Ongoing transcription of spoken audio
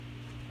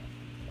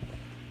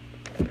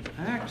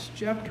Acts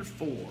chapter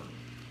 4.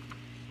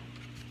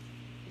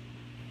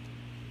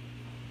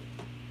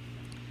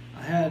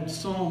 I had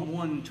Psalm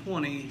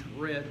 120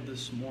 read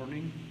this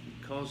morning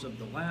because of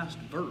the last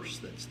verse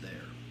that's there.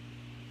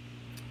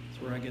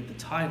 That's where I get the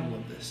title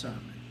of this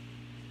sermon.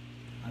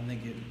 I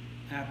think it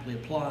aptly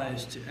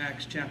applies to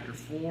Acts chapter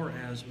 4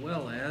 as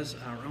well as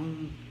our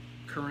own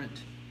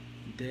current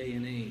day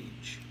and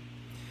age.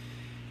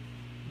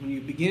 When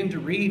you begin to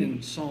read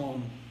in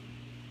Psalm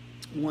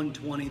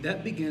 120,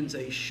 that begins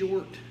a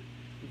short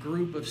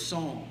group of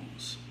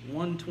psalms.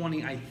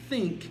 120, I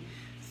think,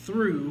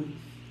 through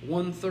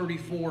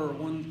 134 or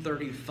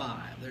 135.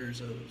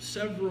 There's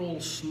several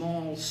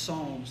small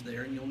psalms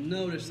there, and you'll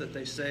notice that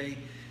they say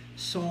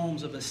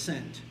psalms of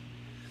ascent.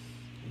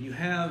 And you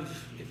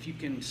have, if you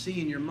can see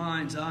in your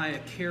mind's eye, a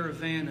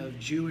caravan of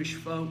Jewish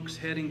folks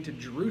heading to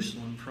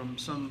Jerusalem from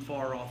some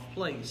far-off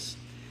place,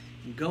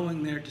 and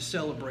going there to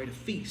celebrate a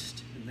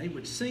feast. And they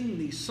would sing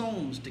these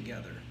psalms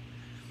together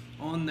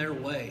on their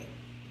way.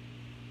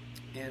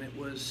 And it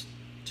was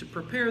to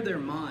prepare their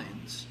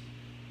minds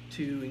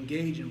to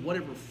engage in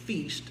whatever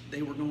feast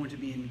they were going to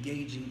be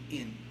engaging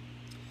in.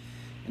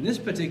 In this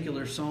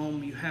particular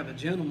psalm, you have a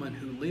gentleman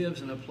who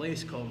lives in a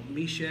place called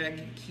Meshech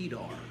and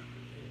Kedar,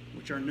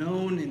 which are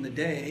known in the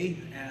day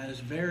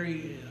as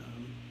very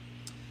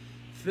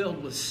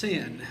filled with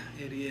sin.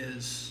 It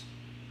is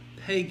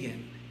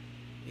pagan.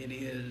 It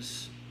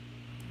is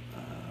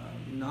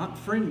not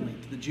friendly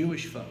to the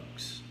Jewish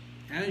folks.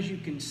 As you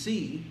can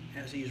see,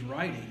 as he's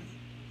writing,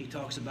 he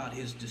talks about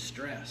his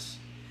distress.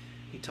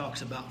 He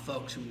talks about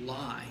folks who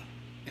lie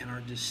and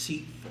are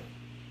deceitful.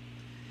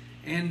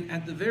 And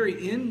at the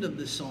very end of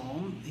the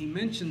psalm, he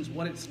mentions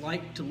what it's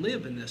like to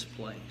live in this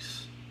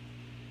place.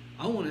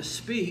 I want to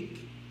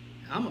speak.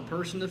 I'm a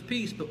person of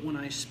peace, but when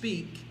I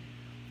speak,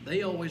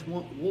 they always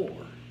want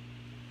war.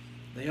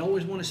 They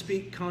always want to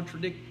speak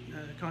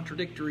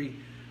contradictory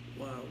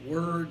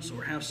words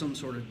or have some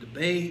sort of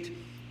debate,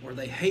 or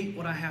they hate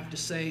what I have to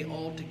say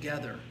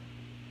altogether.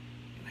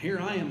 And here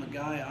I am, a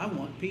guy, I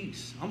want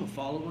peace. I'm a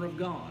follower of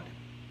God.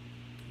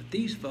 But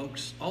these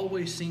folks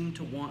always seem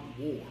to want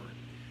war.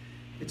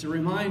 It's a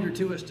reminder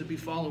to us to be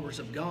followers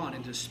of God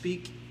and to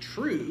speak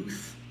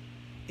truth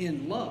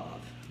in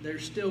love.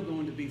 There's still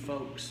going to be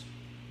folks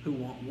who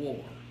want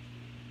war.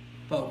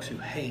 Folks who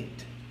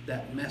hate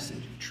that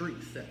message of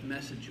truth, that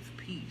message of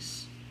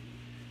peace.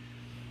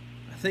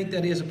 I think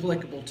that is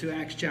applicable to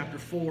Acts chapter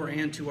 4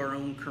 and to our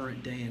own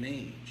current day and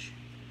age.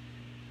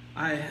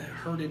 I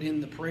heard it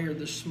in the prayer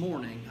this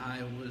morning.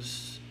 I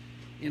was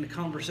in a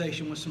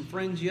conversation with some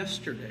friends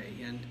yesterday,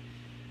 and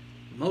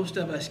most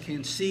of us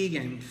can see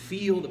and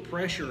feel the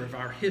pressure of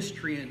our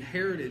history and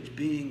heritage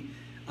being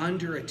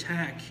under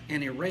attack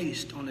and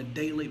erased on a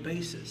daily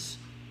basis,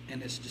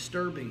 and it's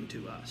disturbing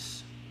to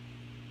us.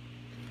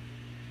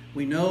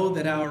 We know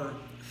that our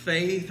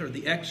faith, or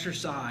the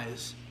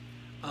exercise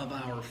of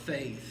our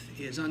faith,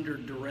 is under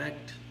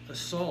direct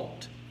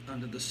assault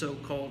under the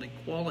so-called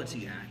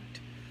Equality Act.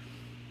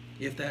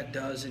 If that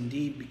does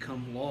indeed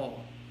become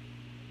law,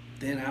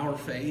 then our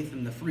faith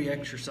and the free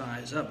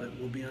exercise of it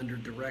will be under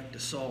direct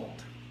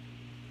assault,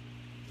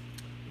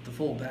 with the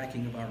full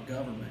backing of our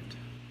government.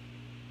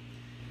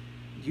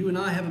 You and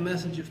I have a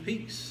message of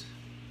peace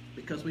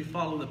because we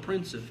follow the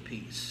Prince of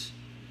Peace.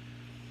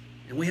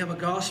 And we have a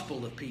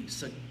gospel of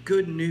peace, a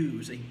good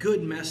news, a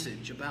good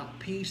message about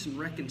peace and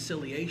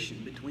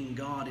reconciliation between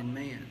God and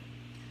man.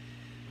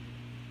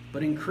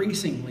 But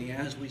increasingly,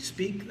 as we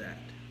speak that,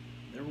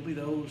 there will be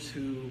those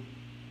who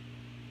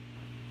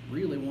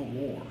really want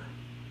war.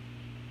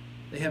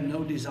 They have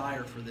no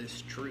desire for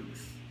this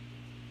truth.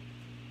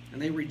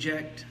 And they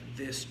reject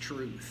this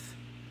truth,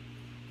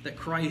 that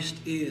Christ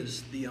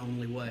is the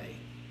only way,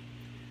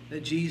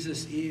 that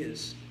Jesus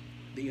is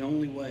the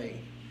only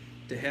way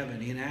to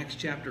heaven. In Acts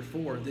chapter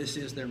 4, this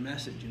is their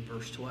message in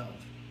verse 12.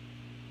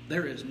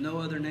 There is no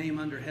other name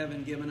under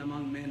heaven given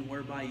among men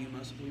whereby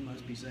we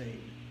must be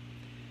saved.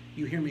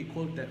 You hear me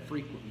quote that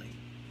frequently,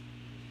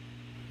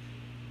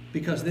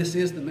 because this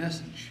is the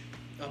message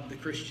of the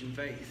Christian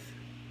faith.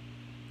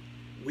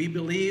 We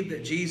believe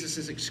that Jesus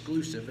is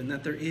exclusive and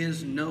that there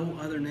is no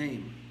other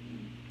name.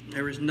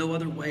 There is no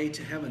other way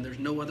to heaven. There's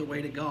no other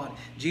way to God.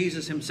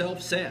 Jesus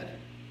himself said,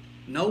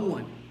 no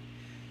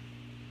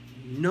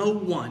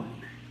one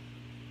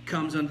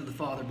comes unto the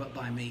Father but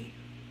by me.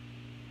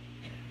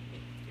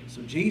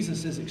 So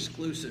Jesus is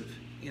exclusive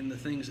in the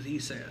things that he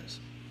says.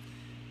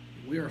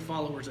 We are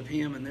followers of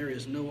him, and there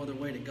is no other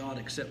way to God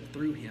except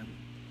through him.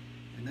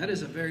 And that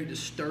is a very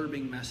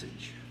disturbing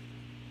message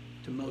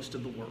to most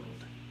of the world,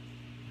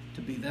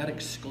 to be that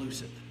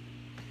exclusive.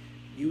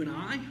 You and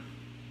I,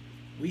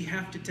 we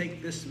have to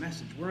take this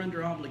message. We're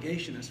under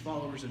obligation as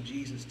followers of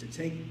Jesus to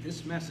take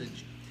this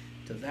message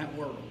to that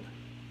world.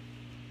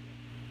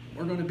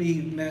 We're going to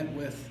be met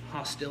with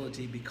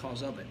hostility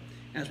because of it.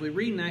 As we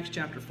read in Acts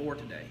chapter 4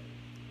 today,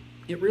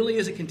 it really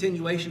is a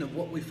continuation of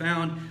what we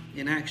found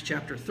in Acts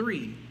chapter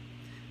 3.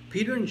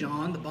 Peter and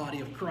John, the body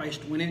of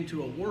Christ, went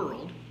into a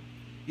world,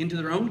 into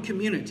their own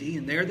community,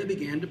 and there they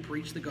began to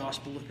preach the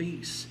gospel of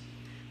peace.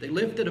 They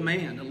lifted a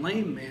man, a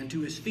lame man, to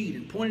his feet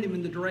and pointed him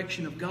in the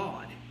direction of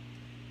God.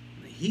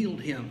 And they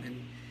healed him,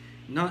 and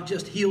not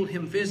just healed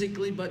him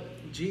physically,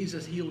 but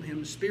Jesus healed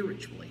him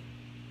spiritually.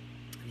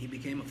 And he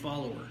became a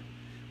follower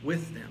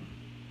with them.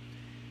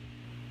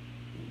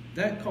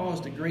 That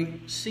caused a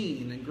great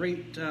scene, a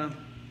great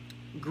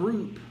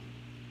group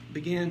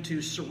began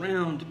to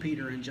surround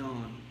Peter and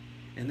John.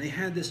 And they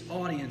had this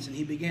audience, and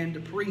he began to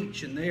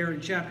preach. And there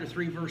in chapter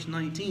 3, verse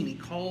 19, he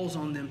calls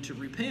on them to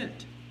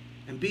repent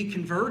and be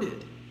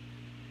converted.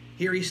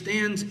 Here he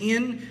stands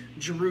in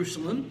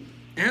Jerusalem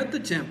at the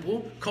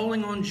temple,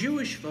 calling on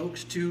Jewish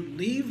folks to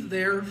leave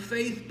their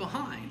faith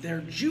behind,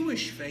 their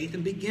Jewish faith,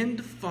 and begin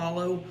to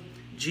follow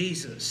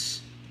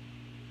Jesus,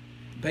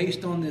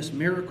 based on this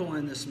miracle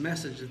and this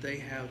message that they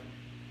have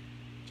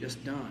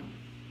just done.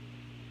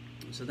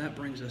 And so that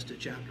brings us to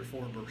chapter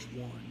 4, verse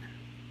 1.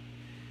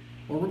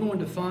 Where we're going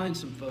to find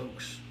some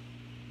folks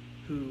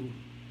who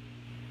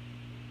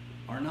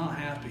are not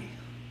happy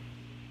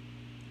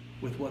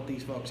with what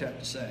these folks have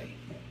to say.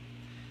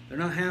 They're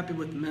not happy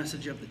with the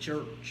message of the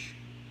church.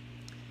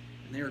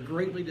 And they are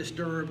greatly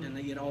disturbed, and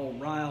they get all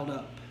riled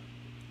up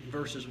in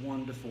verses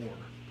 1 to 4.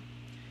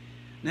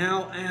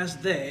 Now, as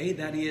they,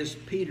 that is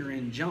Peter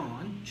and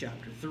John,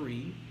 chapter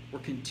 3, were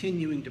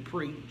continuing to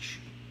preach,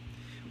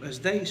 as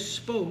they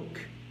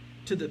spoke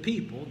to the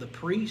people, the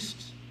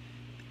priests,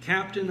 the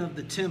captain of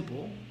the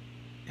temple,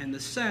 and the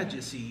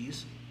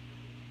Sadducees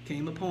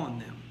came upon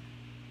them,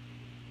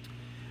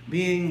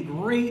 being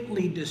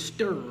greatly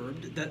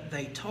disturbed that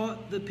they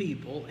taught the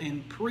people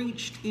and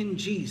preached in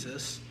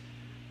Jesus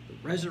the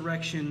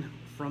resurrection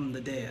from the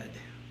dead.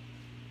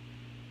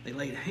 They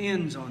laid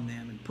hands on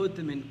them and put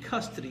them in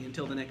custody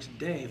until the next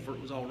day, for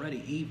it was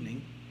already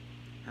evening.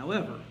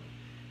 However,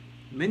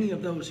 many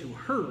of those who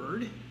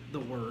heard the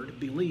word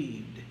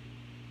believed,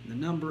 and the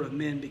number of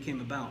men became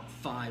about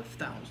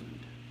 5,000.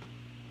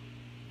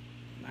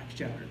 In Acts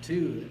chapter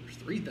 2, there was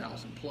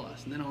 3,000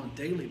 plus, and then on a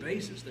daily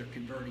basis they're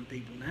converting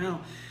people.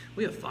 Now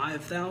we have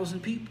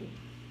 5,000 people.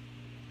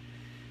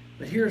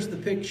 But here's the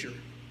picture.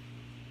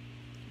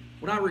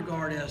 What I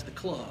regard as the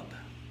club,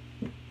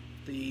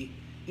 the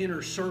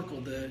inner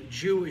circle, the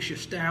Jewish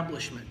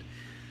establishment.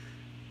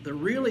 They're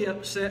really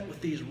upset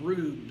with these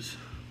rubes,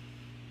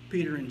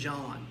 Peter and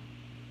John.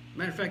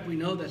 Matter of fact, we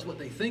know that's what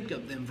they think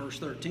of them, verse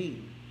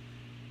 13.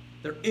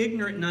 They're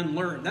ignorant and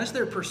unlearned. That's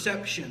their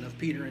perception of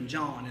Peter and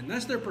John, and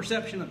that's their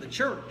perception of the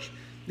church.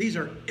 These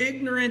are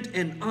ignorant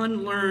and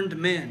unlearned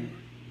men.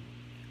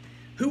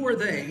 Who are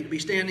they to be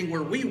standing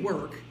where we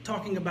work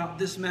talking about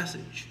this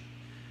message?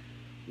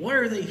 Why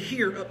are they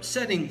here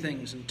upsetting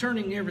things and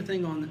turning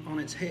everything on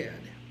its head?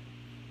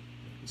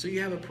 And so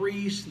you have a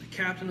priest and the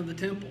captain of the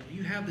temple.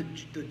 You have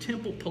the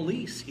temple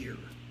police here.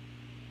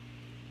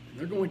 And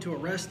they're going to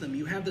arrest them.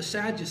 You have the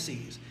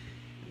Sadducees.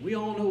 We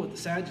all know what the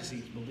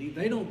Sadducees believe.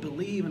 They don't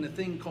believe in a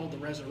thing called the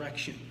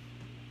resurrection.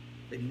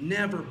 They've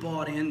never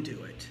bought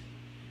into it.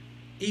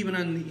 Even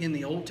in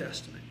the Old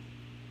Testament.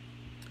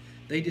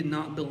 They did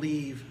not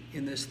believe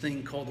in this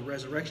thing called the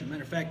resurrection.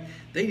 Matter of fact,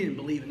 they didn't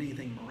believe in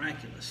anything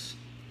miraculous.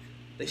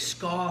 They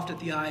scoffed at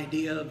the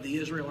idea of the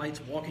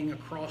Israelites walking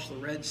across the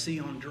Red Sea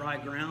on dry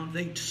ground.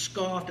 They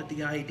scoffed at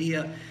the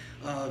idea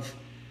of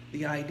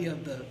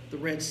the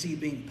Red Sea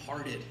being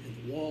parted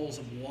and walls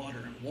of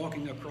water and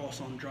walking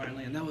across on dry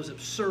land. That was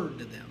absurd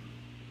to them.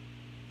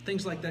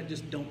 Things like that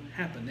just don't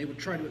happen. They would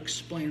try to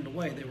explain it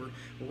away. They were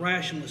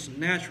rationalists and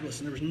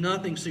naturalists, and there was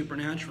nothing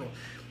supernatural,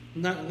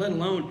 let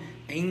alone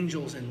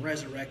angels and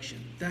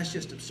resurrection. That's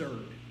just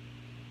absurd.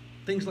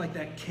 Things like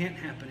that can't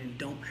happen and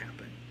don't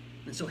happen.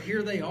 And so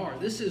here they are.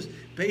 This is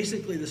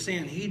basically the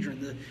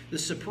Sanhedrin, the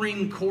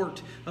supreme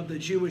court of the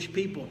Jewish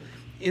people,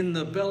 in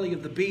the belly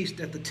of the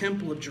beast at the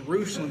temple of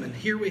Jerusalem. And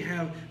here we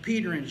have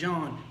Peter and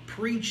John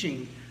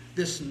preaching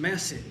this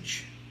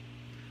message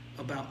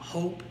about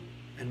hope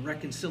and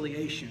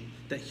reconciliation,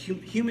 that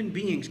human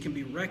beings can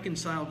be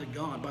reconciled to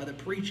God by the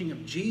preaching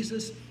of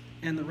Jesus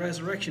and the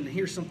resurrection. And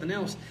here's something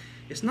else.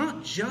 It's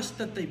not just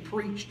that they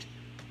preached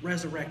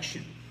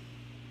resurrection.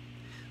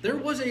 There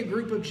was a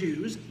group of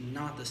Jews,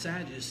 not the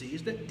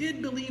Sadducees, that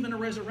did believe in a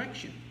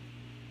resurrection.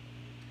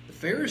 The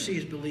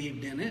Pharisees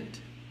believed in it.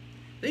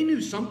 They knew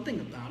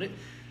something about it.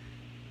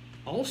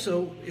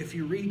 Also, if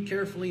you read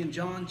carefully in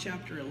John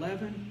chapter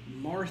 11,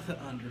 Martha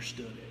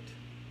understood it.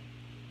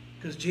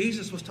 Because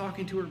Jesus was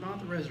talking to her about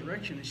the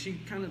resurrection, and she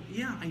kind of,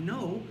 yeah, I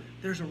know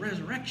there's a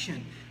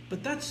resurrection,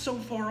 but that's so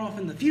far off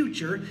in the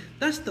future.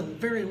 That's the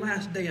very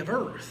last day of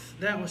earth.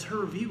 That was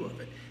her view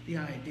of it. The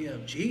idea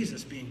of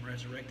Jesus being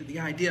resurrected, the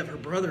idea of her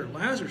brother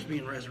Lazarus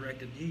being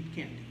resurrected, you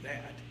can't do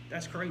that.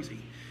 That's crazy.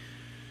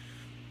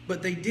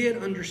 But they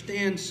did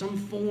understand some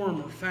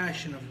form or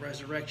fashion of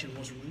resurrection.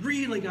 What's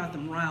really got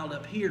them riled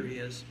up here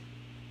is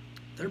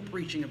they're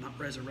preaching about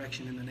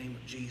resurrection in the name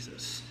of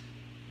Jesus.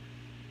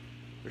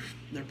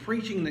 They're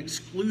preaching an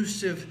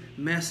exclusive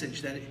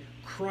message that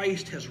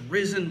Christ has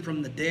risen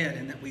from the dead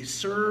and that we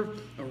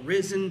serve a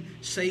risen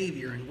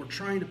Savior, and we're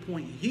trying to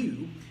point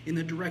you in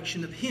the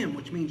direction of Him,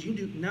 which means you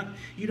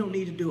don't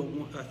need to do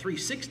a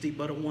 360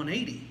 but a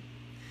 180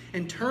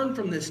 and turn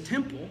from this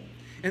temple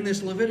And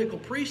this Levitical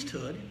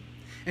priesthood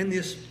and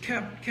this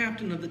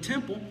captain of the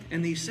temple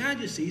and these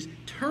Sadducees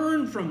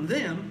turn from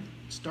them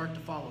and start to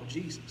follow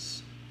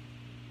Jesus.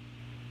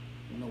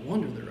 Well, no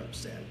wonder they're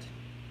upset.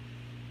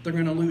 They're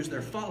going to lose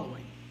their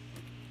following.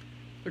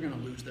 They're going to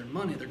lose their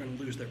money. They're going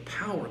to lose their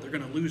power. They're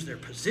going to lose their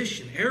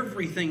position.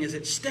 Everything is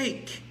at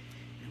stake.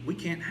 And we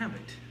can't have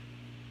it.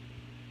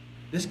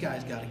 This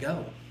guy's got to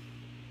go.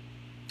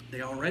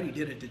 They already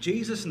did it to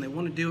Jesus, and they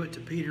want to do it to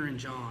Peter and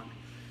John.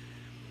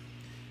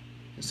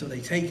 And so they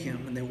take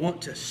him, and they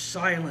want to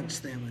silence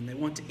them, and they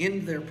want to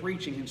end their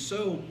preaching. And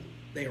so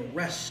they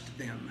arrest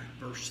them.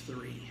 Verse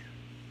 3.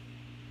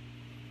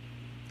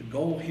 The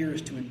goal here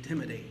is to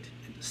intimidate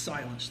and to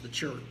silence the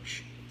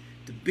church,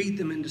 to beat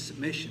them into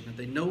submission, that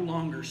they no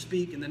longer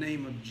speak in the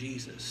name of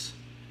Jesus.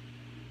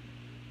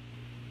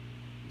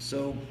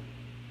 So,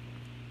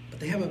 but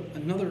they have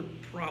another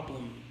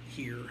problem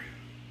here.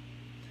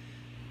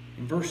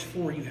 In verse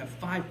 4, you have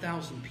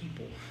 5,000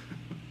 people.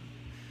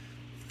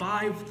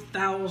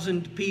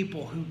 5,000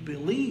 people who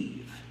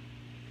believe.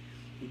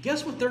 And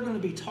guess what they're going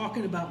to be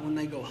talking about when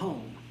they go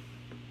home?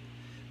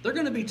 They're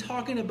going to be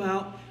talking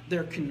about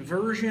their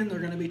conversion. They're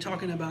going to be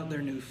talking about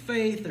their new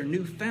faith, their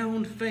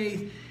newfound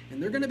faith.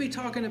 And they're going to be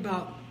talking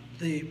about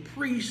the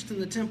priest in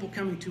the temple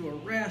coming to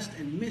arrest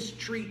and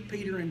mistreat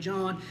Peter and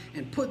John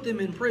and put them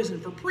in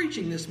prison for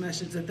preaching this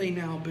message that they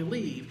now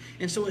believe.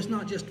 And so it's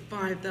not just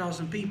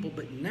 5,000 people,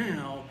 but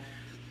now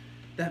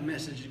that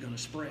message is going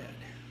to spread.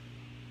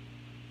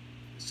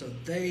 So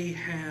they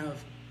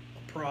have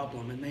a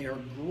problem, and they are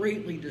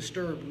greatly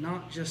disturbed,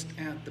 not just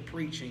at the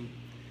preaching,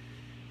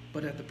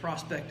 but at the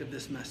prospect of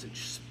this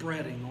message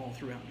spreading all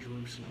throughout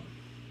Jerusalem.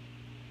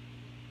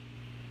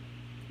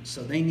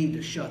 So they need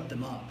to shut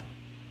them up.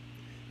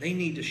 They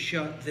need to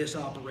shut this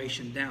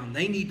operation down.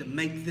 They need to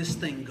make this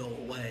thing go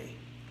away,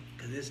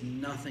 because it's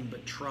nothing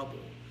but trouble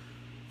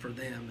for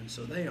them. And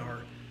so they are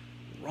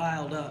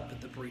riled up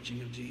at the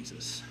preaching of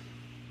Jesus.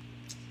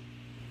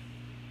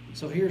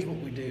 So here's what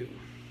we do.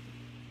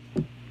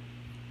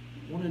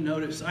 I want to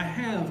notice, I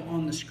have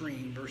on the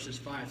screen verses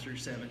 5 through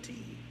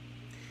 17.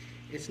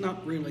 It's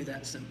not really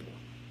that simple.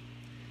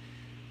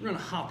 We're going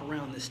to hop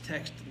around this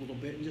text a little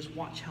bit and just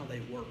watch how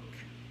they work.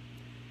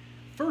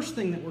 First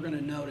thing that we're going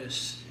to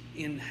notice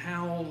in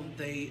how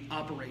they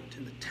operate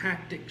and the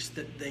tactics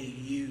that they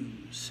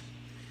use.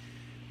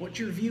 What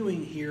you're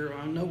viewing here,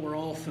 I know we're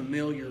all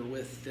familiar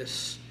with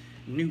this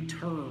new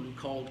term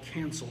called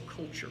cancel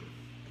culture,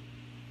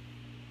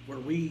 where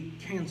we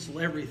cancel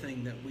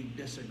everything that we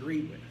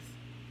disagree with.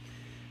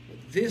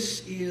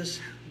 This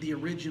is the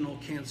original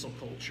cancel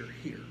culture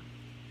here.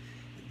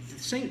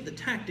 The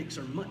tactics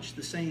are much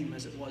the same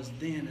as it was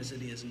then as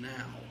it is now.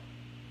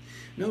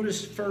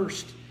 Notice the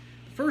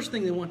first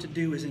thing they want to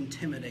do is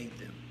intimidate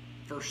them.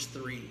 Verse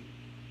 3.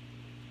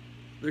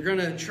 They're going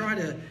to try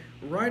to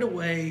right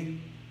away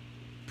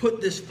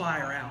put this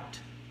fire out.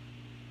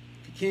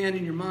 If you can,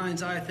 in your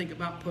mind's eye, think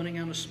about putting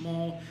out a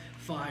small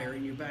fire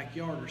in your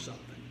backyard or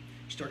something.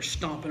 You start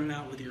stomping it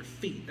out with your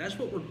feet. That's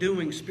what we're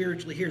doing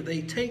spiritually here.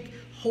 They take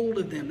hold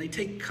of them. They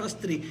take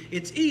custody.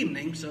 It's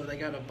evening, so they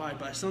got to abide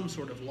by some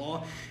sort of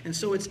law. And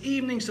so it's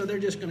evening, so they're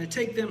just going to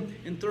take them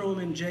and throw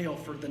them in jail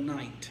for the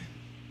night.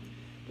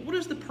 But what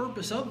is the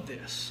purpose of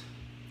this?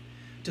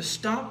 To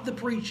stop the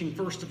preaching,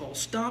 first of all,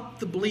 stop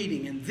the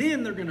bleeding, and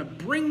then they're going to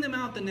bring them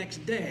out the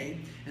next day,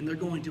 and they're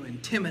going to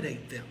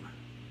intimidate them.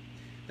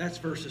 That's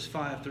verses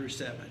 5 through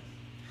 7.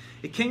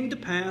 It came to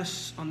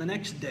pass on the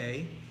next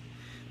day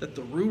that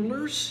the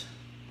rulers,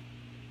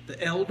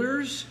 the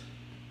elders,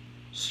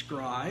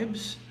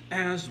 scribes,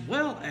 as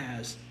well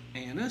as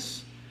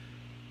Annas,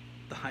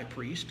 the high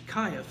priest,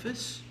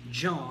 Caiaphas,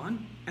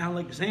 John,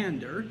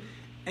 Alexander,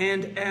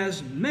 and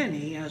as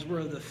many as were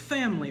of the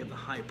family of the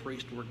high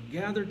priest were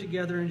gathered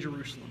together in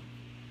Jerusalem.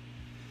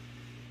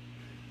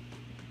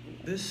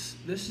 This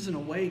is an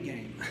away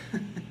game.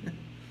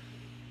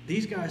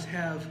 These guys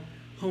have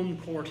home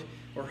court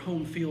or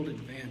home field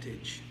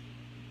advantage.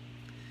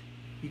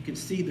 You can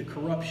see the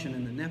corruption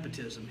and the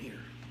nepotism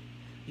here.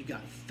 You've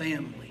got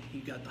family.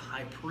 You've got the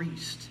high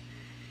priest.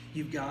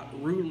 You've got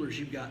rulers.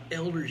 You've got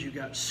elders. You've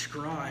got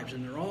scribes.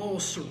 And they're all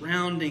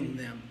surrounding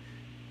them,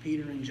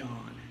 Peter and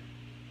John.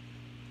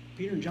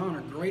 Peter and John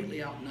are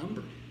greatly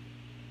outnumbered.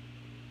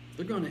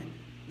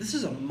 This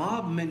is a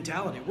mob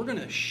mentality. We're going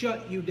to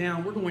shut you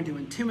down. We're going to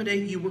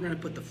intimidate you. We're going to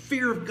put the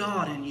fear of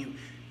God in you.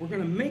 We're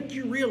going to make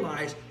you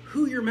realize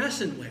who you're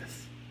messing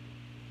with.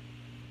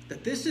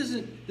 That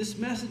this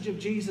message of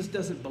Jesus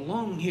doesn't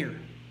belong here.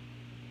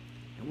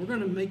 And we're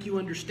going to make you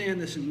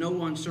understand this in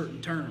no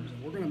uncertain terms.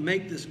 And we're going to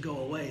make this go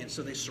away. And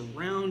so they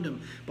surround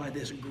him by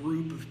this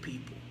group of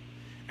people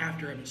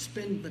after having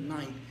spent the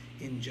night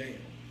in jail.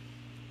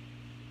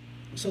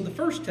 So the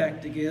first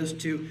tactic is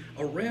to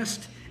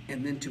arrest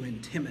and then to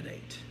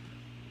intimidate.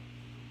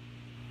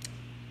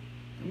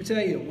 Let me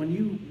tell you, when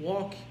you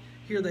walk,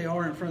 here they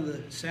are in front of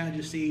the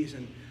Sadducees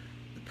and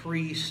the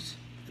priests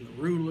and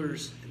the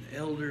rulers and the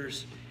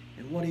elders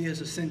and what is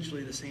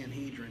essentially the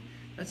Sanhedrin.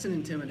 That's an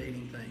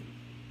intimidating thing.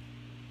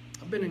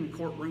 I've been in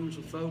courtrooms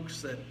with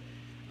folks that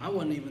I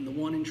wasn't even the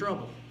one in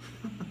trouble.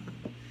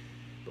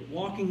 But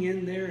walking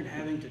in there and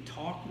having to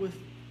talk with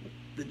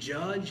the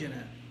judge in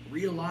a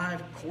real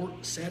live court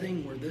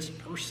setting where this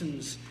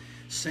person's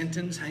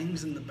sentence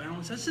hangs in the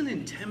balance, that's an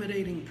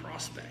intimidating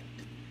prospect.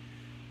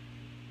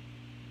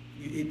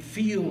 It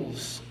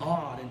feels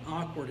odd and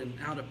awkward and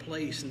out of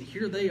place, and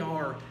here they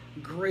are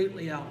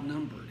greatly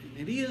outnumbered.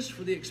 And it is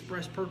for the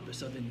express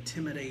purpose of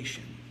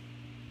intimidation.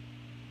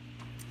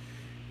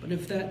 But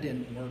if that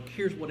didn't work,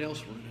 here's what else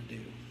we're going to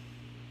do.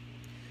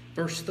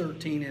 Verse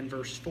 13 and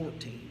verse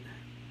 14.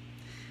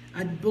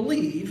 I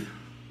believe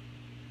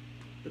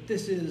that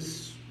this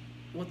is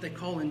what they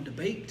call in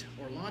debate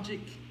or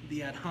logic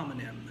the ad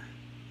hominem.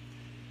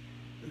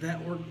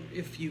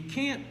 If you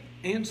can't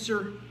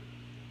answer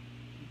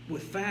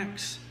with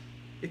facts,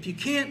 if you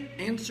can't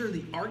answer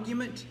the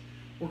argument,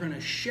 we're going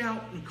to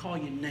shout and call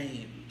you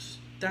names.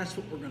 That's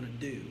what we're going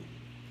to do.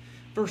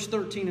 Verse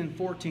 13 and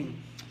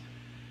 14.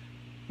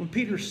 When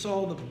Peter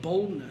saw the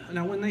boldness,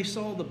 now when they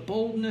saw the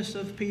boldness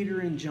of Peter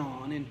and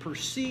John and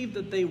perceived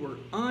that they were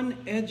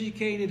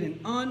uneducated and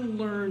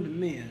unlearned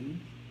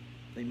men,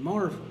 they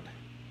marveled.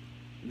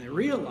 And they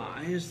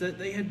realized that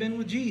they had been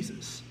with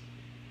Jesus.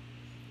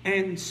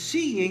 And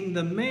seeing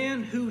the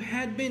man who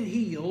had been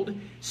healed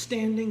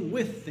standing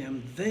with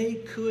them, they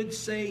could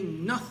say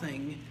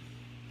nothing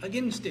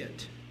against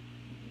it.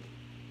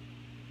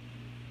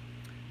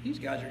 These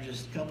guys are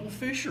just a couple of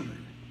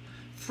fishermen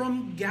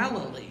from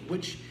Galilee,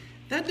 which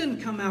that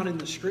doesn't come out in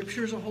the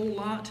scriptures a whole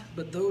lot,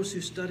 but those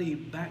who study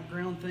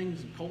background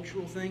things and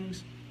cultural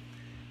things,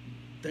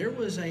 there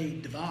was a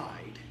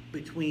divide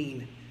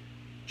between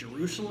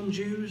Jerusalem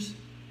Jews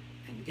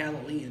and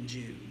Galilean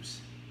Jews.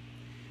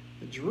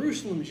 The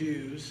Jerusalem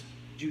Jews,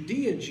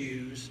 Judea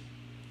Jews,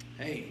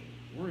 hey,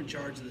 we're in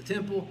charge of the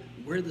temple,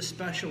 we're the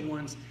special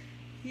ones.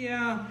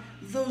 Yeah,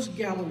 those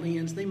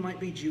Galileans, they might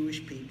be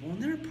Jewish people,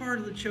 and they're part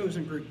of the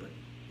chosen group, but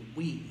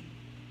we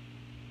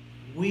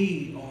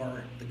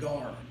are the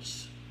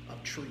guards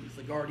of truth,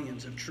 the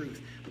guardians of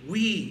truth.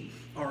 We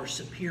are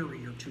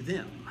superior to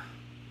them.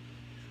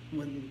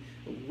 When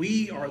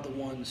we are the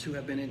ones who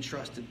have been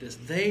entrusted this,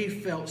 they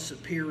felt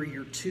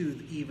superior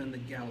to even the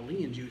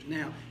Galilean Jews.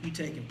 Now, you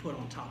take and put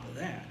on top of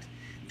that,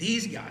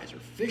 these guys are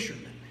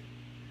fishermen.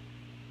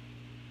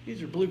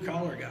 These are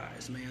blue-collar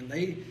guys, man.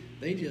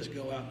 They just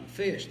go out and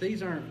fish.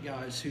 These aren't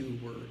guys who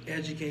were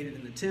educated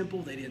in the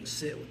temple. They didn't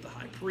sit with the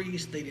high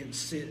priest. They didn't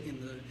sit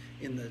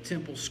in the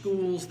temple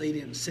schools. They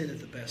didn't sit at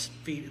the best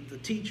feet of the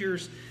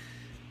teachers.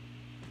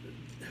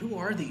 Who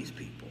are these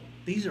people?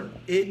 These are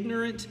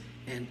ignorant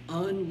and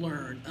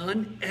unlearned,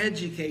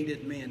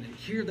 uneducated men. And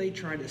here they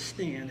try to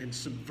stand and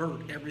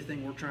subvert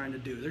everything we're trying to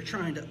do. They're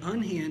trying to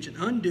unhinge and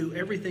undo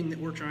everything that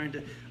we're trying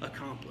to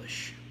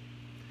accomplish.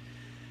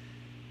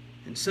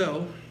 And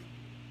so,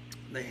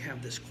 they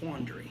have this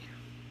quandary.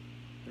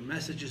 Their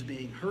message is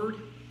being heard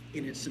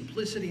in its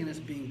simplicity and it's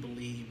being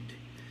believed.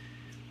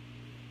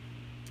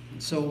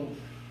 And so,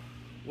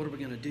 what are we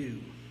going to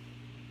do?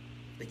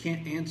 They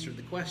can't answer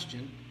the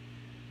question,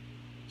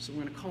 so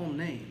we're going to call them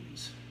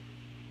names.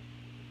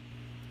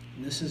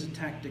 And this is a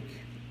tactic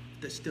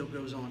that still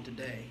goes on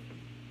today.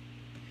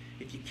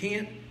 If you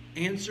can't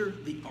answer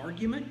the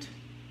argument,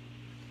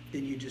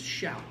 then you just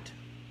shout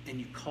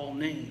and you call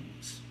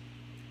names.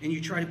 And you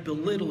try to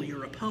belittle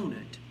your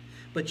opponent,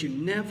 but you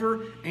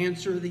never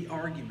answer the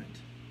argument.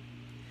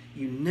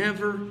 You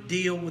never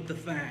deal with the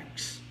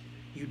facts.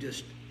 You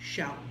just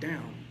shout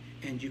down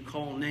and you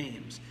call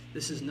names.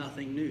 This is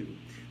nothing new.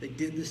 They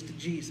did this to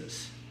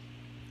Jesus.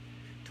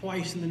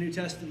 Twice in the New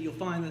Testament you'll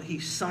find that he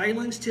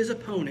silenced his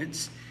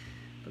opponents,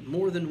 but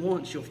more than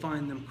once you'll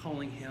find them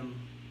calling him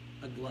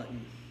a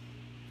glutton.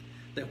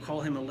 They'll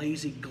call him a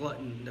lazy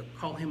glutton. They'll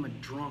call him a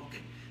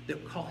drunk. They'll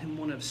call him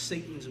one of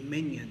Satan's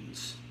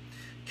minions,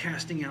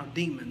 casting out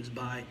demons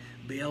by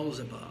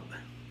Beelzebub.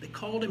 They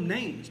called him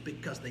names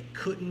because they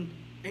couldn't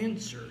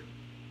answer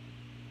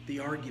the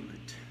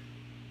argument.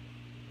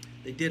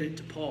 They did it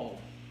to Paul.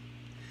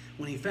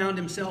 When he found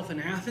himself in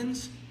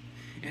Athens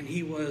and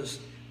he was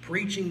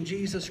preaching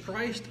Jesus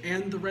Christ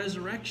and the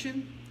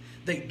resurrection,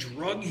 they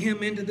drug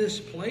him into this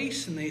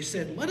place and they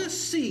said, let us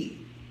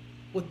see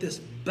what this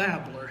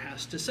babbler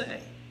has to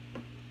say.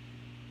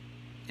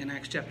 In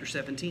Acts chapter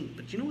 17.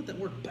 But you know what that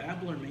word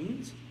babbler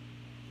means?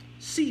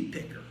 Seed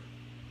picker.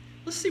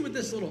 Let's see what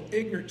this little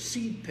ignorant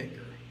seed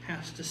picker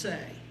has to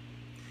say.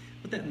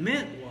 What that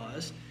meant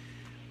was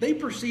they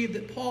perceived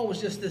that Paul was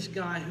just this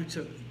guy who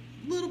took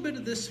a little bit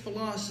of this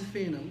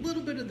philosophy and a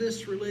little bit of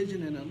this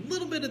religion and a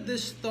little bit of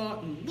this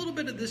thought and a little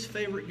bit of this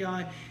favorite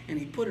guy, and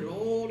he put it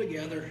all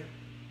together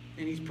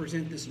and he's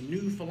present this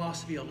new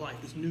philosophy of life,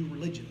 this new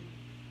religion,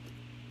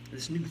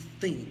 this new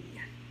thing.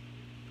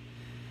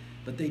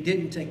 But they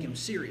didn't take him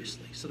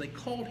seriously, so they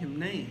called him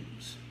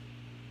names.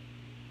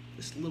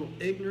 This little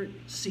ignorant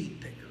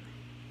seed picker.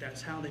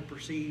 That's how they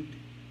perceived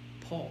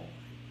Paul.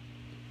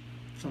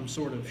 Some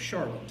sort of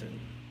charlatan.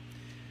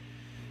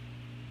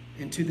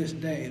 And to this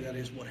day, that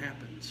is what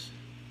happens.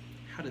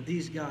 How did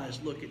these guys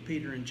look at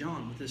Peter and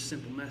John with this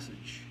simple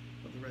message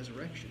of the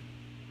resurrection?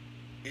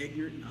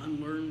 Ignorant and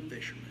unlearned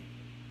fishermen.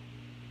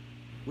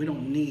 We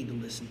don't need to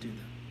listen to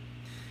them.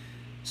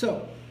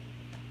 So,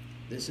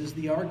 this is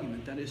the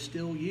argument that is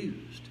still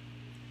used.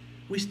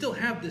 We still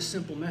have this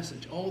simple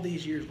message all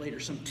these years later,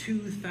 some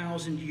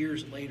 2,000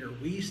 years later.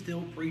 We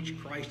still preach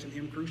Christ and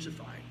Him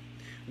crucified.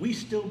 We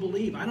still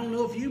believe. I don't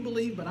know if you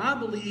believe, but I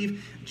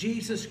believe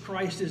Jesus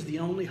Christ is the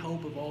only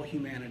hope of all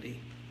humanity.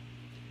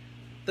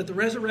 That the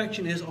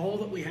resurrection is all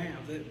that we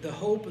have. The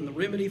hope and the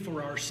remedy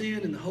for our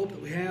sin and the hope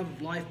that we have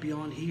of life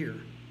beyond here.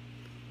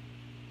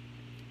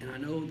 And I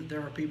know that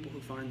there are people who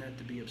find that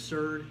to be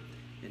absurd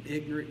and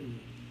ignorant, and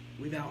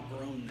we've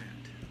outgrown that.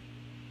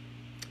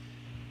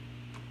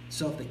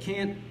 So if they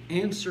can't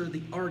answer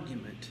the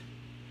argument,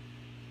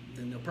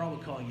 then they'll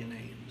probably call you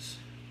names.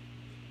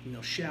 And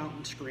they'll shout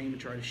and scream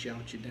and try to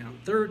shout you down.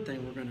 Third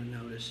thing we're going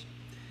to notice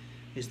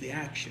is the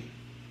action.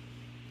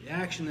 The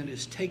action that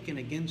is taken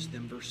against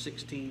them, verse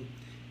 16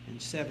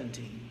 and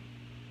 17.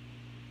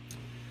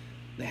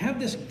 They have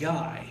this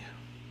guy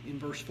in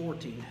verse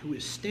 14 who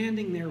is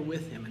standing there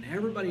with him, and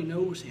everybody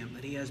knows him,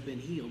 that he has been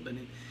healed. But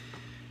in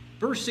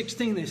verse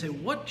 16 they say,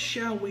 "What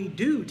shall we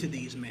do to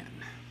these men?"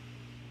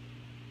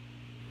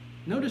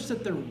 Notice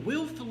that they're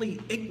willfully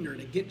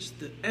ignorant against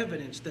the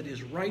evidence that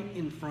is right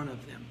in front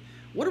of them.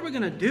 What are we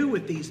going to do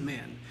with these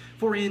men?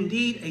 For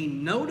indeed a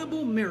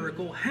notable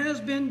miracle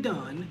has been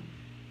done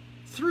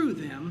through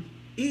them,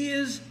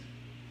 is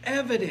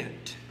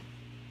evident,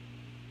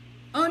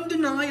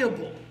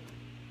 undeniable.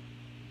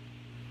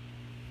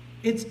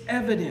 It's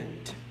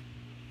evident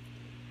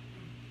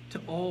to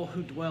all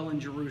who dwell in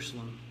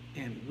Jerusalem,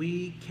 and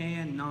we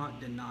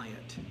cannot deny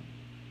it.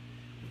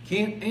 We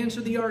can't answer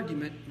the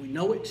argument. We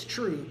know it's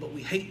true, but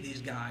we hate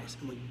these guys,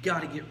 and we've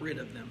got to get rid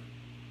of them.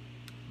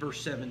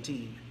 Verse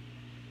 17.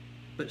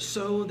 But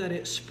so that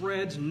it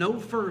spreads no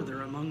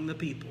further among the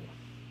people,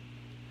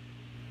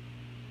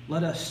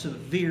 let us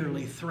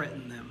severely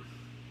threaten them,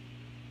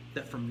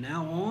 that from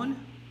now on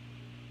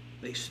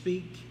they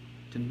speak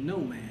to no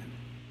man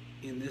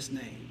in this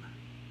name.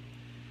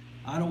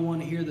 I don't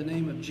want to hear the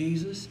name of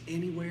Jesus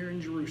anywhere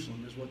in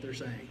Jerusalem, is what they're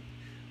saying.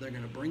 They're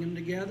going to bring them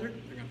together,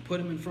 they're going to put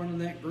them in front of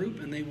that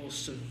group, and they will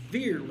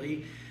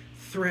severely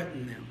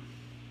threaten them.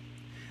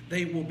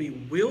 They will be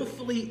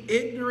willfully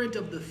ignorant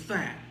of the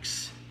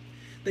facts.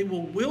 They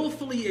will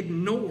willfully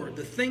ignore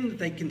the thing that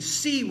they can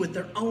see with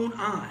their own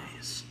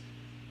eyes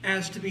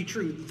as to be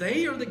true.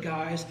 They are the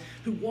guys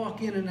who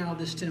walk in and out of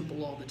this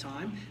temple all the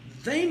time.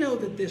 They know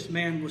that this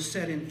man was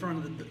set in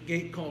front of the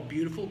gate called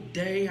Beautiful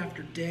day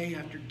after day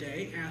after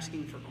day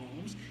asking for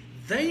alms.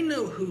 They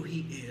know who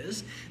he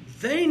is.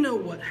 They know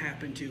what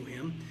happened to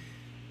him.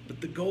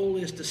 But the goal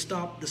is to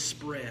stop the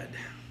spread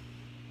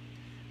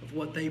of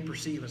what they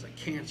perceive as a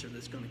cancer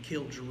that's going to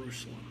kill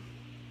Jerusalem.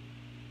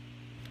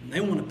 And they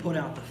want to put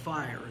out the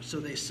fire, so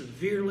they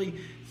severely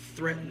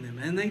threaten them.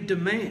 And they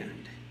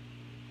demand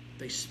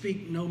they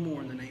speak no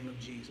more in the name of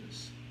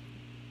Jesus.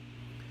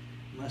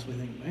 Unless we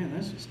think, man,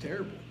 that's just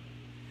terrible.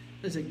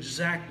 That's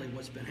exactly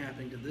what's been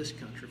happening to this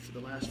country for the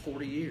last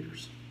 40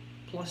 years,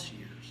 plus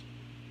years.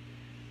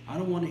 I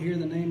don't want to hear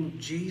the name of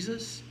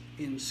Jesus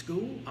in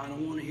school. I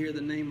don't want to hear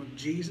the name of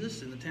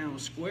Jesus in the town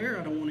square.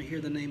 I don't want to hear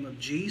the name of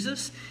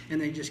Jesus.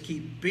 And they just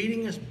keep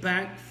beating us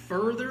back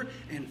further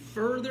and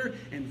further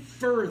and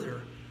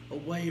further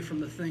away from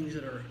the things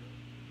that are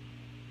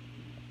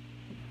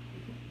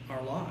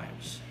our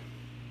lives.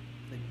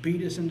 They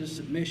beat us into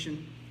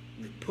submission.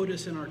 They put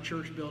us in our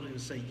church building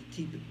and say, you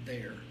keep it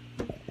there.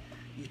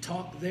 You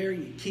talk there,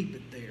 you keep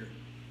it there.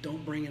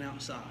 Don't bring it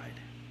outside.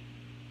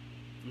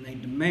 And they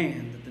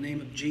demand that the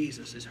name of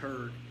Jesus is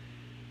heard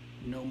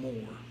no more.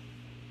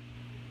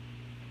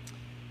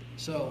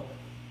 So,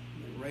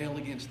 they rail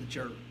against the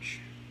church.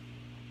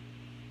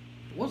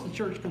 But what's the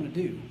church going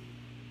to do?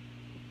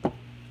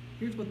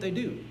 Here's what they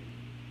do.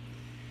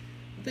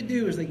 What they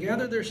do is they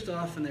gather their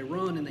stuff and they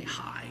run and they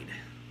hide.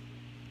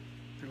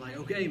 They're like,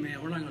 okay,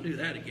 man, we're not going to do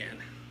that again.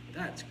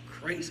 That's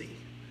crazy.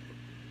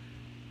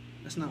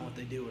 That's not what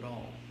they do at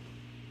all.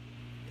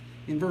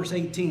 In verse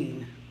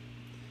 18,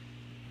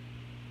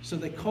 so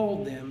they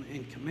called them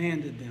and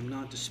commanded them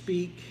not to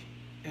speak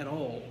at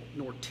all,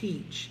 nor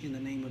teach in the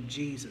name of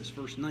Jesus.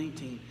 Verse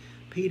 19,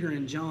 Peter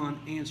and John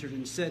answered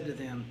and said to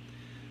them,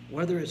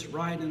 whether it's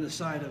right in the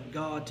sight of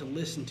God to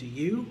listen to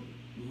you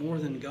more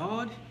than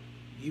God,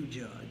 you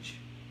judge.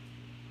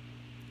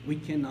 We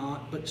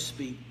cannot but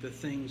speak the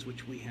things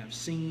which we have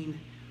seen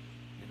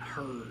and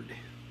heard.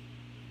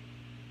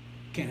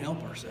 Can't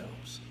help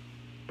ourselves.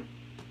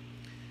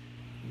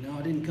 No,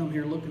 I didn't come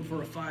here looking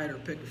for a fight or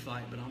pick a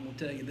fight, but I'm going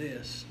to tell you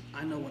this.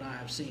 I know what I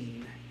have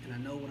seen, and I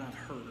know what I've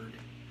heard.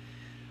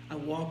 I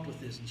walked with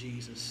this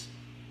Jesus.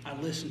 I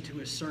listened to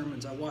his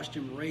sermons. I watched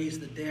him raise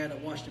the dead. I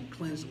watched him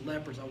cleanse the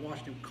lepers. I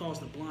watched him cause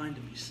the blind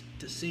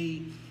to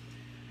see.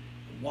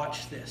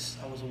 Watch this.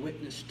 I was a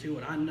witness to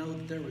it. I know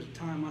that there was a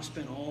time I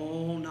spent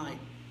all night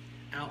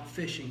out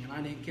fishing, and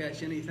I didn't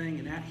catch anything,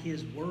 and at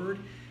his word,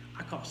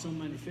 I caught so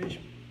many fish,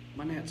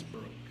 my nets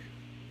broke.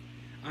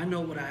 I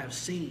know what I have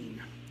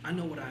seen. I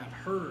know what I have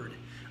heard.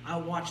 I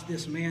watched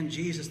this man,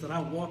 Jesus, that I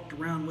walked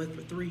around with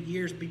for 3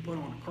 years, be put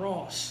on a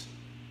cross.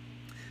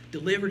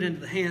 delivered into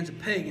the hands of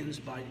pagans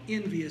by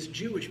envious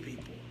Jewish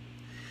people.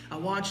 I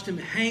watched him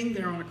hang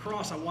there on a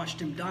cross. I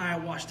watched him die. I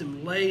watched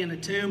him lay in a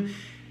tomb.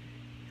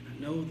 And I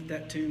know that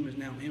that tomb is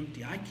now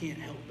empty. I can't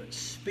help but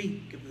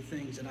speak of the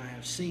things that I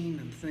have seen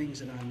and things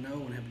that I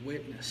know and have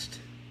witnessed.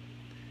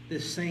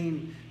 This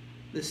same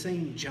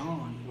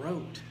John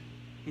wrote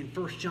in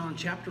 1 John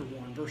chapter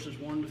 1, verses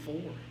 1 to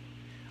 4.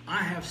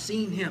 I have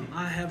seen him.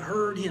 I have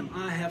heard him.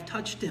 I have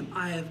touched him.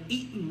 I have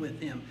eaten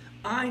with him.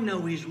 I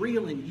know he's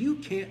real, and you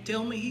can't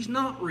tell me he's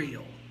not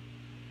real.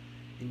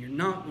 And you're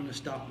not going to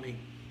stop me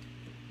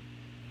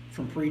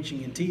from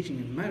preaching and teaching.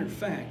 As a matter of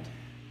fact,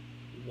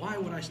 why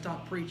would I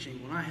stop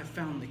preaching when I have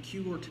found the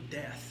cure to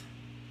death?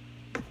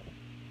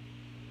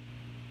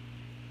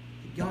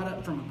 He got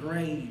up from a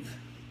grave.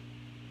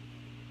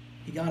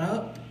 He got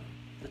up.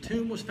 The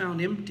tomb was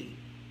found empty.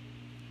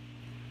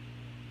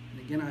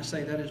 And again, I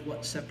say that is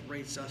what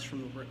separates us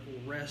from the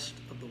rest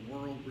of the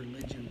world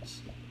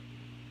religions.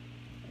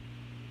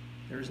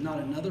 There is not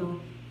another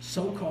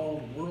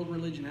so-called world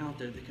religion out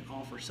there that can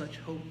offer such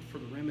hope for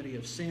the remedy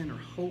of sin or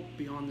hope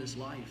beyond this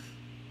life.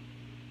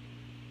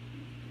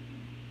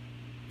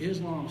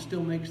 Islam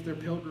still makes their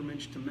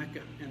pilgrimage to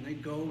Mecca, and they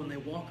go and they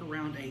walk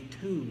around a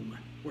tomb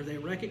where they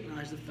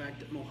recognize the fact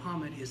that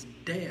Muhammad is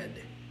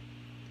dead,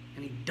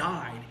 and he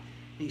died,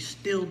 and he's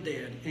still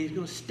dead, and he's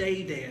going to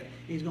stay dead,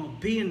 and he's going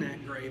to be in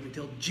that grave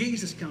until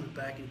Jesus comes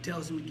back and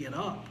tells him to get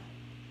up.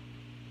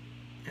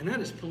 And that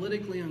is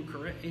politically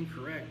incorrect,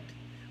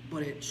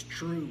 but it's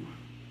true.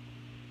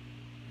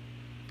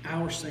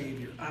 Our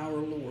Savior, our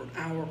Lord,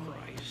 our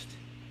Christ,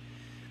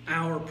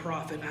 our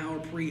prophet, our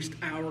priest,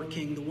 our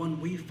king, the one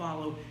we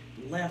follow,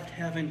 left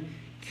heaven,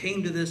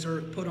 came to this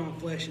earth, put on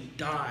flesh, and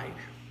died,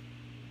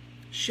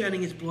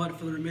 shedding his blood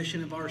for the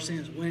remission of our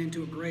sins, went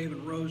into a grave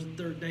and rose the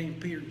third day. And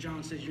Peter and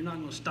John says, you're not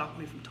going to stop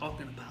me from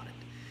talking about it.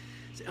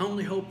 It's the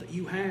only hope that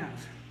you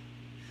have.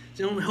 It's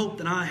the only hope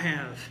that I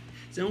have.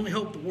 It's the only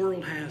hope the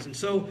world has. And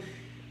so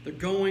they're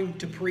going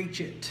to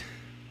preach it.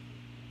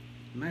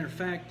 Matter of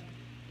fact,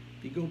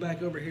 if you go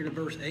back over here to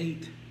verse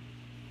 8,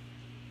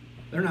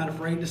 they're not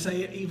afraid to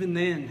say it even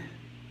then.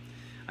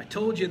 I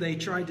told you they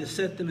tried to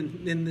set them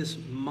in this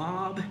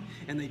mob,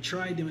 and they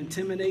tried to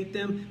intimidate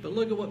them. But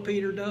look at what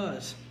Peter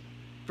does.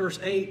 Verse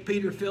 8,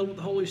 Peter, filled with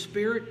the Holy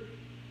Spirit,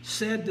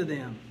 said to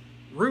them,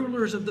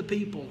 rulers of the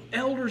people,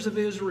 elders of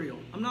Israel,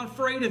 I'm not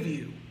afraid of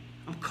you.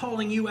 I'm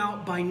calling you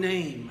out by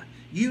name.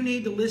 You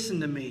need to listen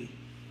to me.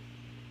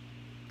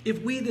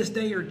 If we this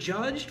day are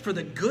judged for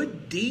the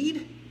good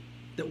deed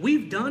that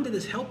we've done to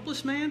this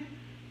helpless man,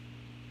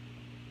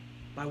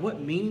 by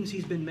what means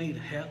he's been made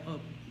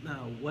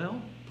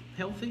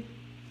healthy,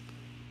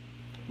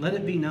 let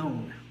it be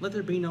known. Let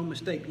there be no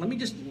mistake. Let me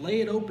just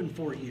lay it open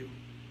for you.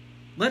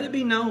 Let it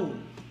be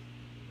known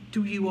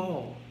to you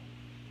all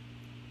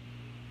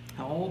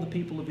how all the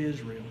people of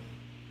Israel,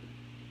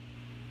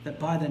 that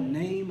by the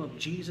name of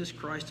Jesus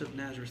Christ of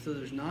Nazareth, so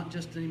there's not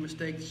just any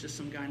mistake, it's just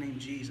some guy named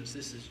Jesus.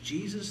 This is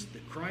Jesus, the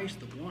Christ,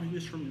 the one who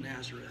is from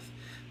Nazareth,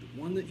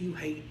 the one that you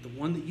hate, the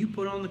one that you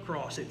put on the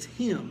cross. It's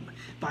him,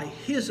 by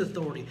his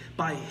authority,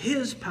 by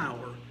his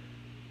power,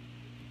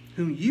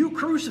 whom you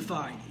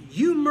crucified,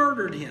 you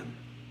murdered him.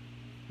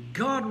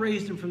 God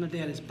raised him from the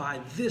dead. It's by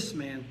this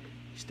man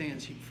he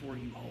stands before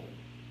you whole.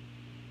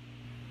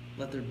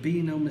 Let there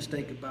be no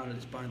mistake about it.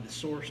 It's by the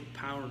source and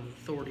power and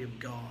authority of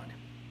God.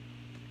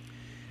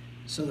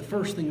 So the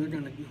first thing they're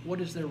going to do,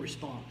 what is their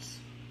response?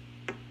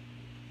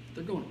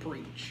 They're going to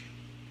preach.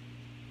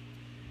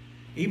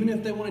 Even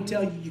if they want to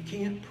tell you you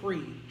can't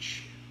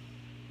preach,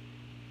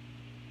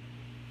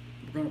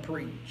 we're going to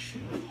preach.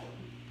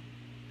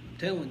 I'm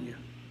telling you,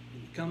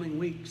 in the coming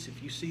weeks,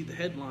 if you see the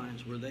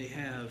headlines where they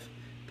have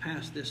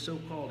passed this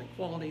so-called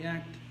Equality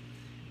Act,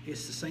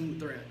 it's the same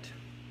threat.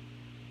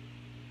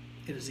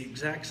 It is the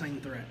exact same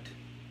threat.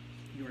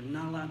 You are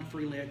not allowed to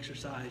freely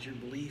exercise your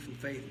belief and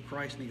faith in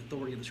Christ and the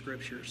authority of the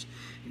Scriptures.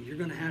 And you're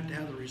going to have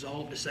the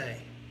resolve to say,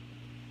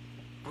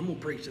 I'm going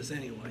to preach this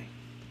anyway.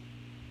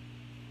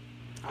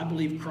 I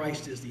believe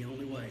Christ is the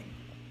only way.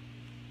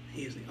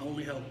 He is the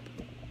only hope.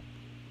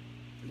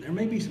 And there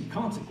may be some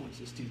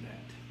consequences to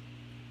that.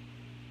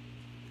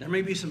 There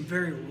may be some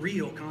very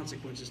real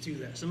consequences to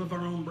that. Some of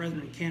our own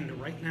brethren in Canada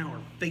right now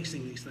are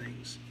facing these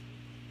things.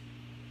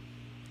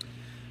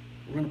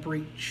 We're going to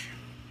preach.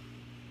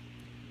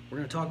 We're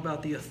going to talk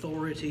about the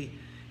authority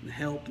and the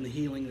help and the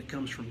healing that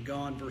comes from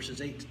God,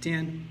 verses 8 to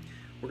 10.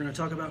 We're going to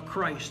talk about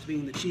Christ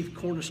being the chief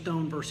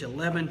cornerstone, verse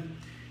 11,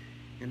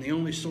 and the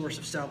only source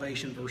of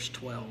salvation, verse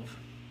 12.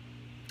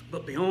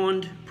 But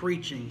beyond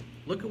preaching,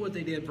 look at what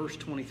they did, verse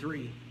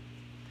 23.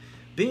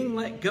 Being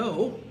let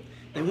go,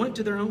 they went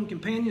to their own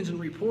companions and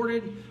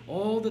reported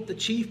all that the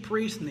chief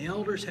priests and the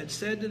elders had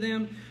said to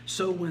them.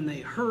 So when they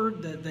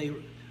heard that,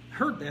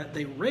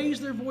 they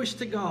raised their voice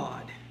to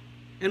God,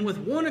 and with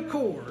one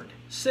accord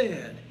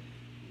said,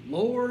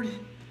 Lord,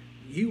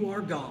 you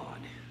are God,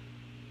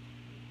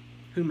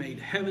 who made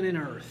heaven and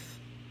earth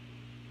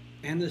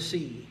and the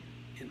sea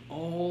and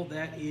all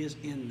that is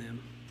in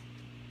them.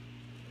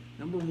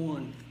 Number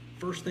one,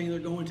 first thing they're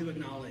going to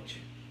acknowledge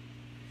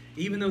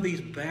Even though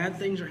these bad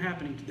things are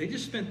happening, they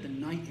just spent the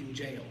night in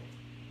jail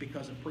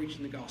because of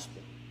preaching the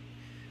gospel.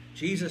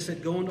 Jesus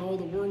said, go into all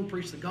the world and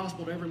preach the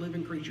gospel to every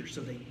living creature.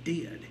 So they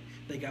did.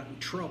 They got in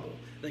trouble.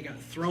 They got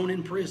thrown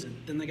in prison.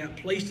 Then they got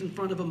placed in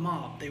front of a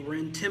mob. They were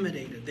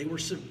intimidated. They were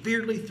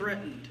severely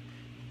threatened.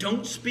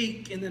 Don't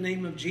speak in the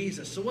name of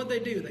Jesus. So what they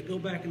do, they go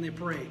back and they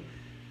pray.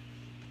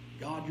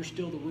 God, you're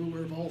still the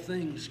ruler of all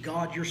things.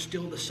 God, you're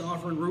still the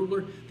sovereign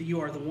ruler. That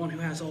you are the one who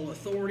has all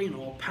authority and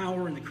all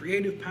power and the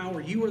creative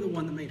power. You are the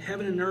one that made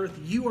heaven and earth.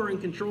 You are in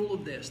control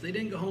of this. They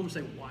didn't go home and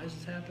say, why is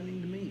this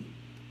happening to me?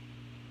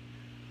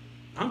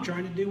 I'm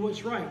trying to do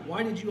what's right.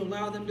 Why did you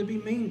allow them to be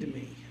mean to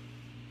me?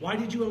 Why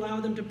did you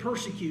allow them to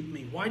persecute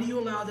me? Why do you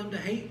allow them to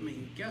hate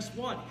me? Guess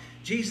what?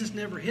 Jesus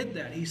never hid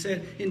that. He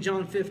said in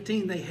John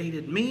 15, they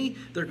hated me,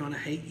 they're going to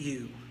hate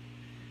you.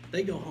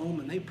 They go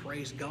home and they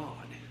praise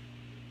God.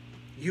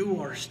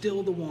 You are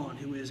still the one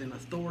who is in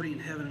authority in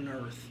heaven and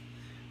earth.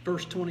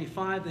 Verse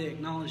 25, they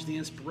acknowledge the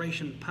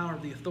inspiration and power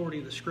of the authority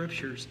of the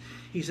Scriptures.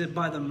 He said,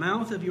 by the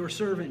mouth of your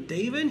servant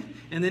David,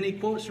 and then he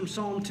quotes from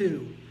Psalm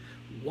 2,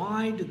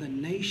 why do the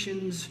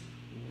nations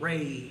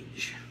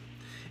rage?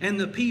 And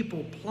the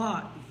people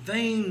plot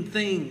vain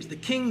things. The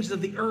kings of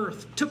the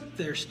earth took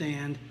their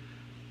stand,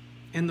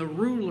 and the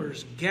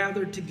rulers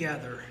gathered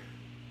together.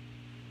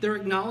 They're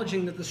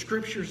acknowledging that the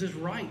Scriptures is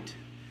right.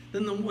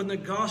 Then when the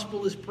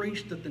gospel is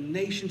preached, that the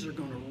nations are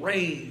going to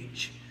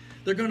rage.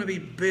 They're going to be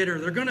bitter.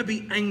 They're going to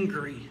be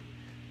angry.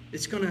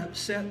 It's going to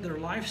upset their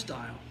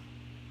lifestyle.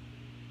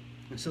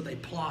 And so they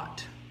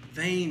plot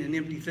vain and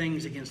empty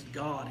things against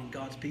God and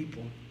God's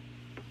people.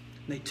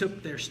 And they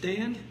took their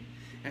stand.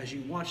 As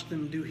you watch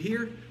them do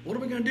here, what are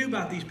we going to do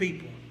about these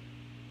people?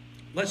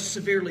 Let's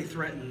severely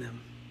threaten them.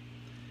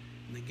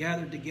 And they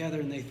gathered together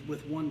and they,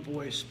 with one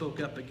voice, spoke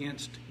up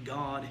against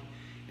God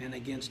and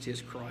against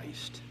His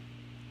Christ.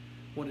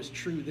 What is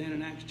true then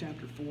in Acts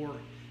chapter 4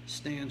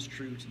 stands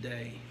true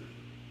today.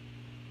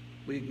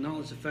 We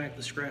acknowledge the fact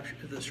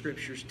the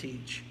Scriptures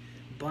teach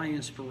by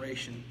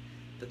inspiration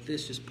that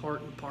this is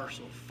part and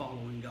parcel of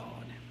following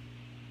God.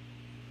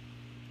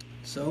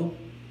 So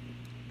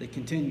they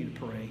continue to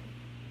pray.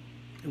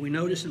 And we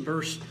notice in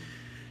verse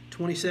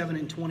 27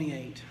 and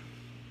 28,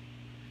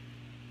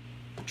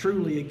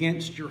 truly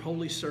against your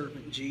holy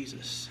servant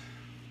Jesus,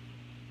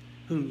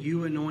 whom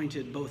you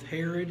anointed, both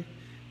Herod,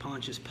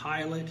 Pontius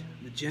Pilate,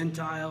 the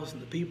Gentiles,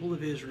 and the people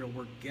of Israel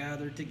were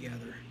gathered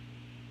together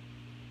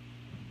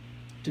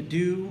to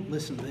do,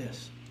 listen to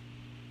this,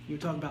 you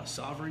talk about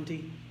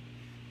sovereignty,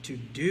 to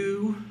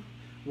do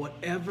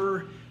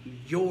whatever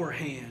your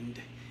hand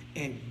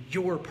and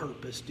your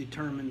purpose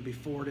determined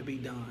before to be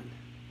done.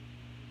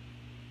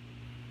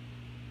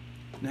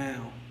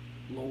 Now,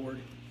 Lord,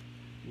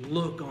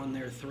 look on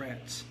their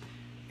threats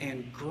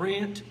and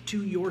grant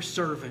to your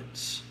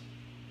servants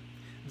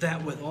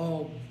that with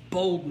all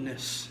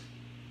boldness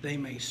they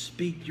may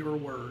speak your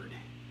word.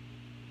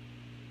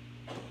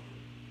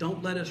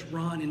 Don't let us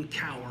run and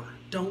cower.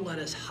 Don't let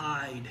us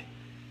hide.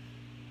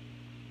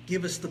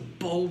 Give us the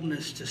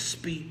boldness to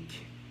speak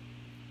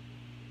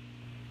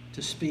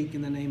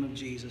in the name of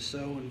Jesus. So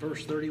in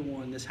verse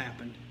 31, this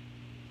happened.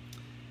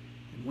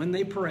 And when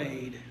they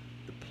prayed,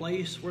 the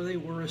place where they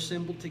were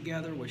assembled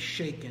together was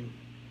shaken,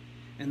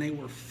 and they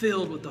were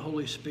filled with the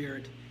Holy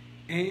Spirit,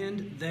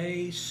 and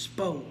they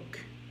spoke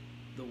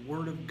the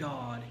word of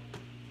God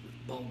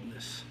with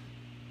boldness.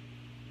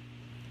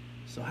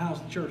 So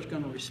how's the church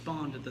going to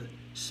respond to the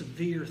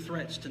severe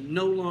threats to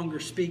no longer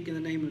speak in the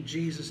name of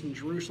Jesus in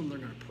Jerusalem? They're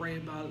going to pray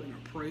about it. They're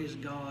going to praise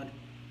God.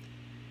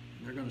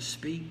 And they're going to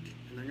speak,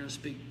 and they're going to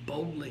speak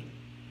boldly.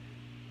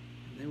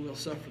 And they will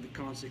suffer the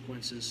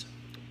consequences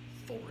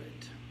for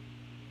it.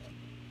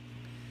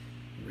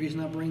 The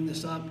reason I bring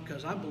this up,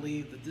 because I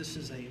believe that this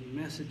is a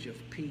message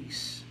of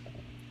peace.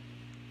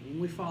 When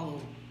we follow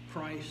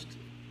Christ,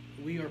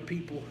 we are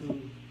people who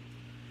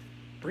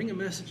bring a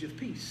message of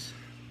peace.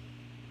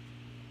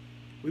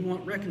 We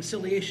want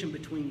reconciliation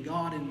between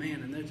God and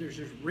man, and there's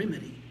this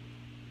remedy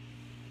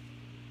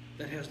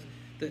that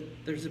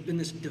there's been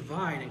this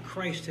divide, and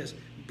Christ has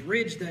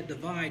bridged that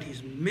divide.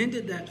 He's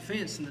mended that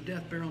fence in the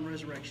death, burial, and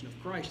resurrection of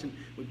Christ, and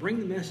we bring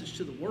the message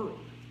to the world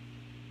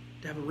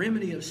to have a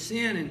remedy of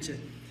sin and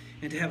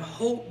to have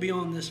hope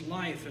beyond this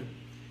life. And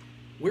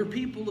we're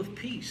people of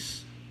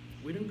peace.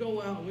 We don't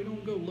go out, we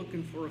don't go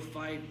looking for a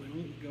fight. We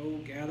don't go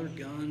gather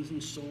guns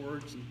and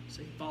swords and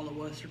say,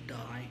 follow us or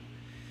die.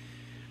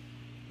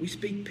 We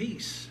speak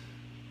peace.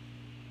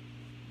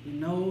 We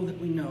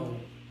know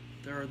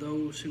there are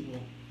those who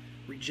will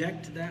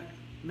reject that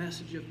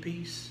message of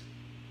peace,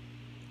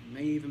 and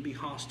may even be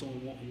hostile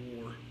and want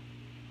war.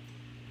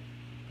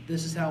 But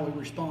this is how we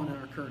respond in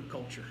our current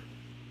culture.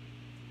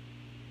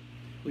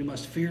 We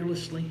must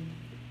fearlessly,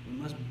 we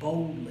must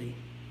boldly,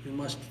 we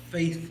must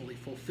faithfully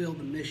fulfill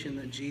the mission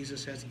that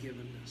Jesus has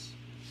given us,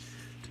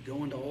 to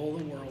go into all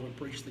the world and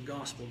preach the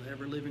gospel to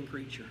every living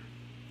creature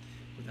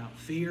without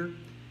fear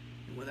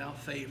and without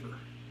favor.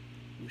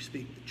 We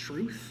speak the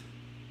truth.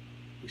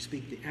 We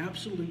speak the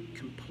absolute,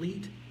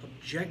 complete,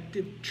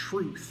 objective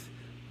truth,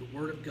 the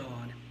Word of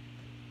God,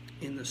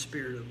 in the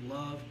spirit of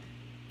love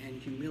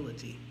and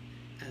humility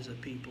as a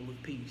people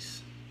of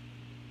peace.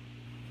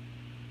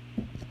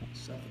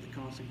 Suffer the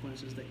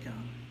consequences that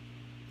come.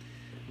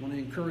 I want to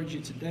encourage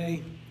you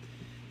today.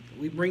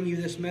 We bring you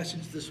this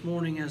message this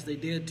morning as they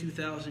did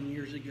 2,000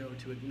 years ago,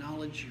 to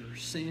acknowledge your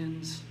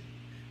sins,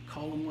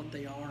 call them what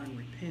they are, and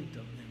repent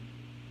of them.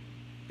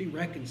 Be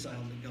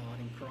reconciled to God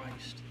in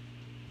Christ.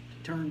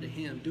 Turn to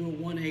Him. Do a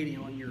 180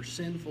 on your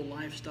sinful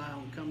lifestyle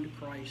and come to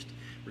Christ,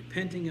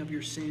 repenting of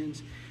your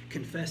sins,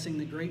 confessing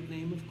the great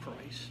name of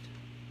Christ,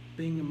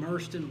 being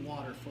immersed in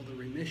water for the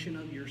remission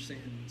of your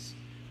sins,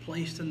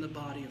 placed in the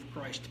body of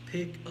Christ.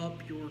 Pick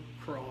up your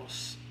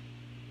cross,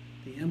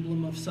 the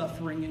emblem of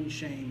suffering and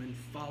shame, and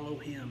follow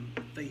Him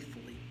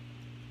faithfully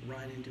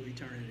right into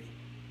eternity.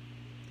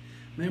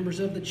 Members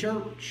of the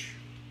church,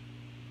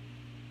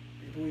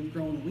 maybe we've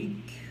grown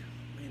weak.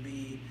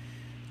 Maybe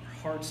our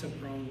hearts have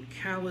grown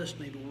calloused.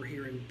 Maybe we're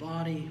here in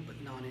body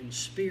but not in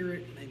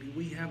spirit. Maybe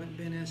we haven't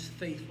been as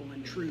faithful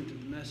and true to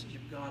the message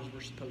of God as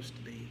we're supposed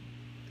to be.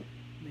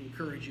 Let me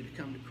encourage you to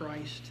come to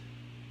Christ,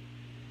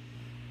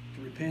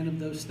 to repent of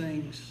those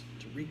things,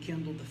 to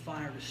rekindle the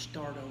fire, to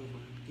start over,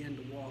 and begin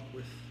to walk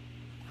with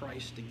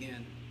Christ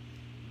again,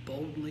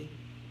 boldly,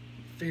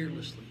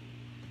 fearlessly,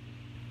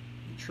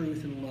 in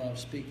truth and love,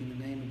 speaking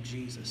the name of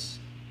Jesus,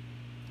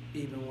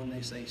 even when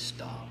they say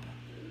stop.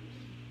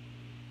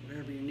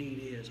 Whatever your need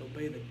is,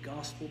 obey the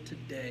gospel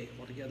today.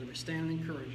 Altogether, we stand and encourage you.